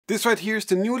This right here is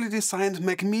the newly designed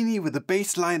Mac Mini with a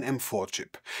baseline M4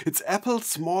 chip. It's Apple's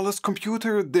smallest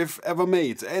computer they've ever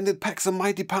made, and it packs a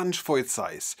mighty punch for its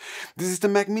size. This is the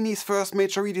Mac Mini's first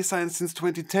major redesign since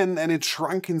 2010, and it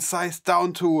shrunk in size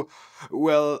down to,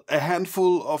 well, a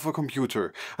handful of a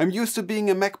computer. I'm used to being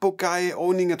a MacBook guy,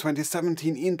 owning a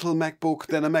 2017 Intel MacBook,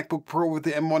 then a MacBook Pro with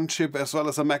the M1 chip, as well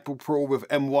as a MacBook Pro with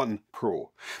M1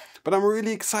 Pro. But I'm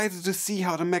really excited to see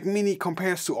how the Mac Mini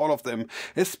compares to all of them,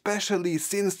 especially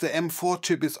since the M4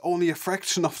 chip is only a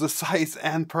fraction of the size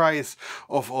and price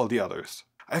of all the others.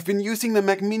 I've been using the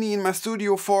Mac Mini in my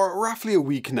studio for roughly a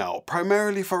week now,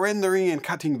 primarily for rendering and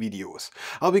cutting videos.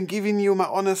 I've been giving you my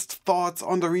honest thoughts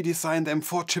on the redesigned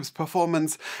M4 chip's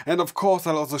performance, and of course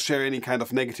I'll also share any kind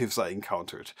of negatives I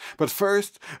encountered. But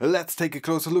first, let's take a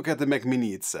closer look at the Mac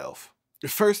Mini itself.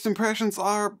 First impressions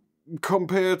are,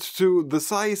 compared to the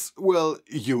size, well,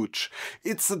 huge.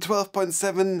 It's a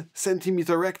 12.7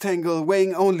 centimeter rectangle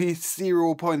weighing only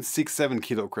 0.67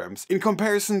 kilograms. In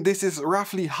comparison, this is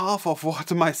roughly half of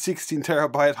what my 16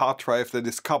 terabyte hard drive that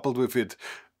is coupled with it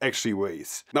actually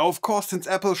weighs. Now, of course, since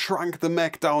Apple shrunk the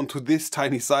Mac down to this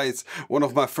tiny size, one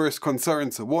of my first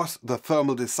concerns was the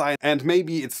thermal design and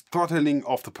maybe its throttling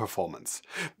of the performance.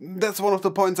 That's one of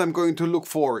the points I'm going to look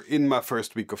for in my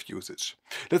first week of usage.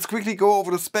 Let's quickly go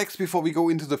over the specs before we go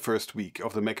into the first week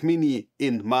of the Mac Mini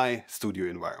in my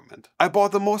studio environment. I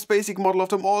bought the most basic model of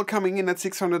them all, coming in at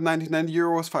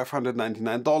 €699,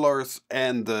 $599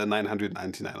 and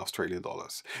 999 Australian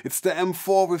dollars. It's the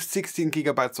M4 with 16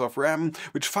 gigabytes of RAM,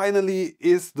 which finally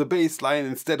is the baseline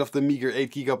instead of the meager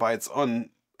 8 gigabytes on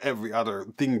every other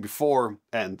thing before,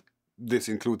 and this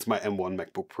includes my M1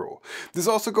 MacBook Pro. This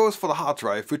also goes for the hard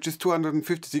drive, which is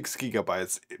 256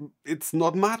 gigabytes. It's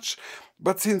not much,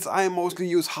 but since I mostly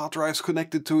use hard drives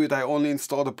connected to it, I only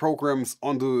install the programs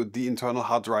onto the internal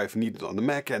hard drive needed on the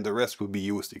Mac, and the rest will be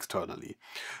used externally.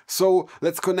 So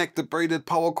let's connect the braided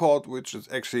power cord, which is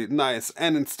actually nice,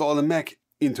 and install the Mac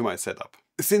into my setup.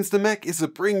 Since the Mac is a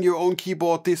bring your own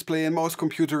keyboard, display and mouse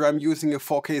computer, I'm using a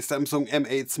 4K Samsung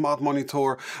M8 smart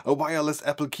monitor, a wireless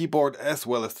Apple keyboard as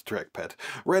well as the trackpad.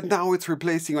 Right now it's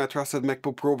replacing my trusted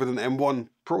MacBook Pro with an M1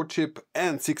 Pro chip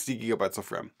and 60 gigabytes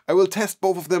of RAM. I will test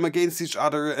both of them against each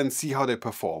other and see how they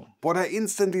perform. What I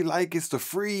instantly like is the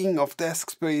freeing of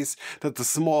desk space that the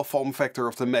small form factor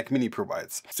of the Mac Mini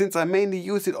provides. Since I mainly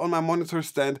use it on my monitor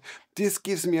stand, this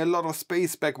gives me a lot of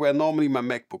space back where normally my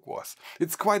MacBook was.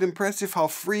 It's quite impressive how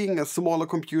freeing a smaller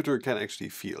computer can actually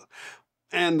feel.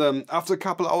 And after a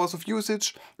couple hours of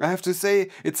usage, I have to say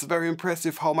it's very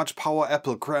impressive how much power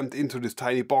Apple crammed into this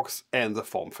tiny box and the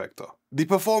form factor. The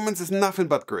performance is nothing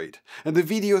but great, and the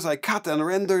videos I cut and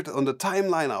rendered on the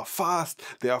timeline are fast,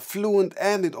 they are fluent,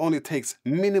 and it only takes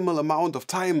minimal amount of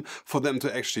time for them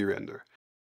to actually render.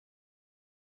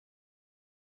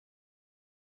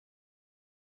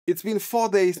 It's been 4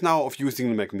 days now of using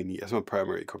the Mac Mini as my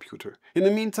primary computer. In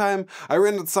the meantime, I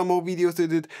rendered some more videos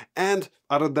with it, and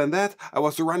other than that, I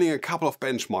was running a couple of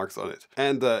benchmarks on it.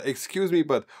 And excuse me,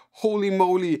 but holy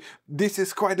moly, this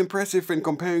is quite impressive when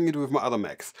comparing it with my other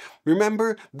Macs.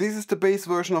 Remember, this is the base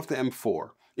version of the M4.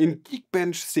 In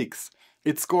Geekbench 6,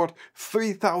 it scored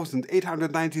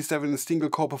 3,897 in single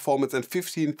core performance and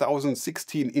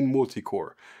 15,016 in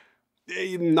multi-core.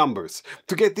 Numbers.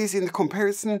 To get this into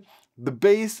comparison, the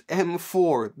base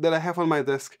M4 that I have on my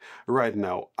desk right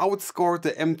now outscored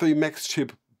the M3 Max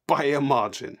chip by a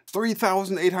margin.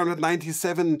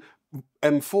 3,897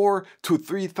 M4 to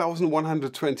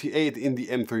 3,128 in the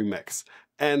M3 Max.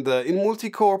 And in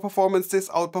multi-core performance, this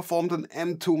outperformed an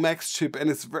M2 Max chip and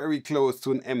is very close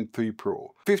to an M3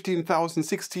 Pro.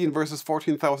 15,016 versus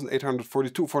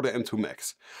 14,842 for the M2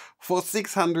 Max. For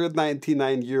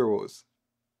 €699.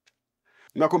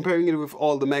 Now, comparing it with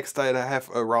all the Macs that I have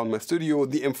around my studio,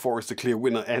 the M4 is the clear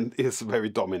winner and is very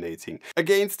dominating.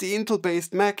 Against the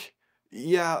Intel-based Mac,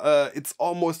 yeah, it's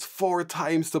almost 4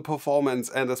 times the performance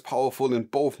and as powerful in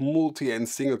both multi and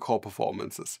single core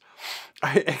performances.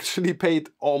 I actually paid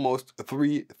almost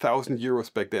 €3,000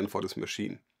 back then for this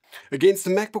machine. Against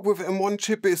the MacBook with M1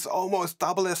 chip is almost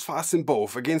double as fast in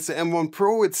both. Against the M1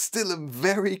 Pro it's still a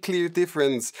very clear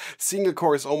difference. Single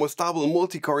core is almost double,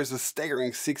 multi-core is a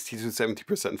staggering 60 to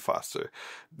 70% faster.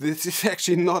 This is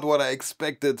actually not what I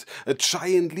expected, a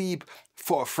giant leap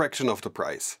for a fraction of the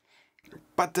price.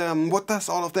 But what does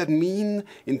all of that mean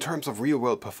in terms of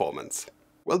real-world performance?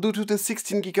 Well, due to the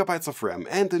 16 gigabytes of RAM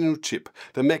and the new chip,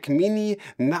 the Mac Mini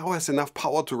now has enough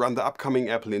power to run the upcoming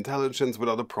Apple Intelligence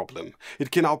without a problem.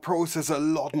 It can now process a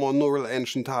lot more neural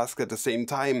engine tasks at the same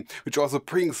time, which also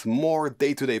brings more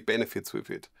day-to-day benefits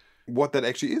with it. What that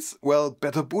actually is? Well,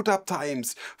 better boot up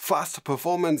times, faster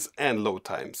performance and load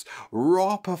times,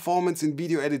 raw performance in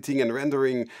video editing and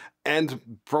rendering,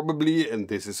 and probably, and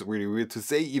this is really weird to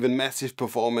say, even massive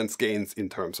performance gains in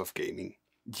terms of gaming.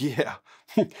 Yeah,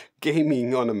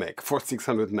 gaming on a Mac for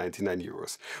 699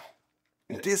 euros.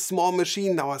 This small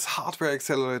machine now has hardware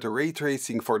accelerated ray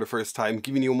tracing for the first time,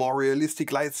 giving you more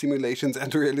realistic light simulations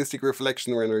and realistic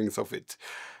reflection renderings of it.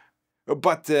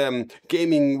 But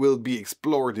gaming will be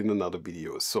explored in another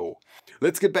video, so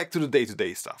let's get back to the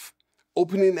day-to-day stuff.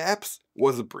 Opening apps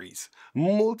was a breeze.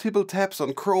 Multiple tabs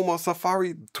on Chrome or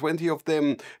Safari, 20 of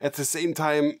them at the same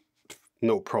time,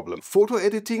 no problem. Photo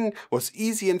editing was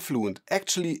easy and fluent.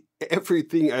 Actually,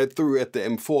 everything I threw at the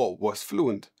M4 was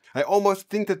fluent. I almost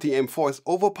think that the M4 is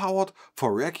overpowered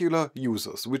for regular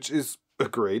users, which is a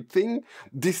great thing.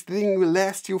 This thing will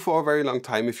last you for a very long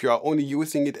time if you are only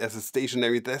using it as a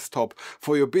stationary desktop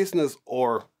for your business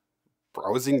or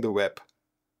browsing the web.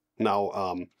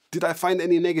 Now, did I find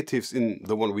any negatives in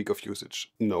the 1 week of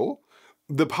usage? No.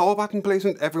 The power button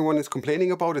placement everyone is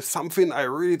complaining about is something I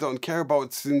really don't care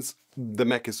about since the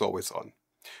Mac is always on.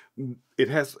 It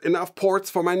has enough ports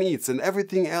for my needs and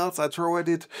everything else I throw at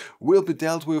it will be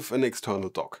dealt with an external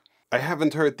dock. I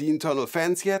haven't heard the internal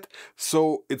fans yet,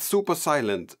 so it's super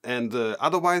silent, and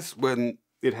otherwise when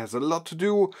it has a lot to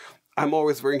do, I'm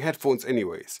always wearing headphones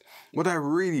anyways. What I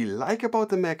really like about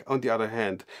the Mac, on the other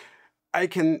hand, I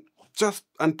can just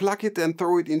unplug it and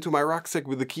throw it into my rucksack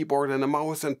with a keyboard and a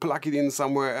mouse and plug it in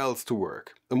somewhere else to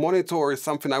work. A monitor is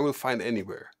something I will find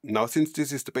anywhere. Now, since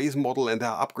this is the base model and there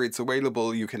are upgrades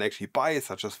available you can actually buy,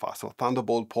 such as faster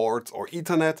Thunderbolt ports or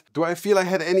Ethernet, do I feel I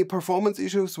had any performance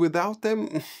issues without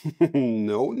them?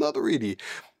 No, not really.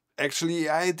 Actually,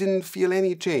 I didn't feel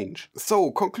any change.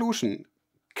 So, conclusion.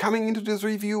 Coming into this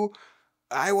review,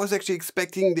 I was actually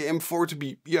expecting the M4 to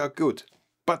be, yeah, good.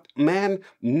 But man,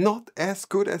 not as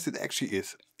good as it actually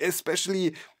is.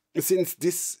 Especially since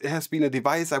this has been a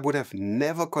device I would have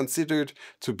never considered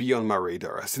to be on my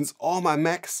radar. Since all my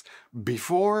Macs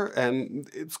before, and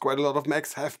it's quite a lot of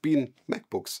Macs, have been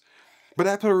MacBooks. But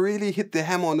Apple really hit the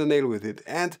hammer on the nail with it,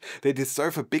 and they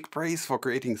deserve a big praise for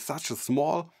creating such a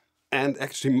small and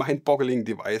actually mind-boggling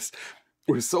device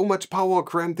with so much power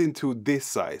crammed into this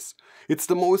size. It's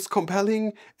the most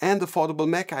compelling and affordable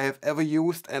Mac I have ever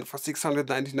used, and for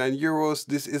 699 euros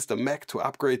this is the Mac to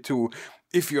upgrade to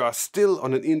if you are still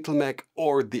on an Intel Mac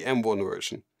or the M1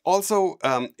 version. Also,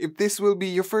 if this will be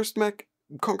your first Mac,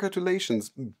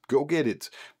 congratulations, go get it.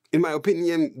 In my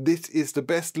opinion, this is the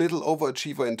best little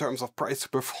overachiever in terms of price to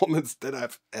performance that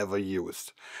I've ever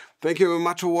used. Thank you very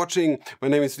much for watching. My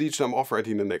name is LeechTM, I'm off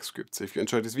writing the next scripts. If you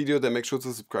enjoyed this video, then make sure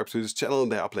to subscribe to this channel.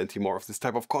 There are plenty more of this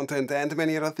type of content and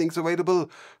many other things available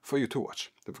for you to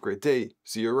watch. Have a great day,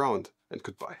 see you around, and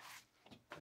goodbye.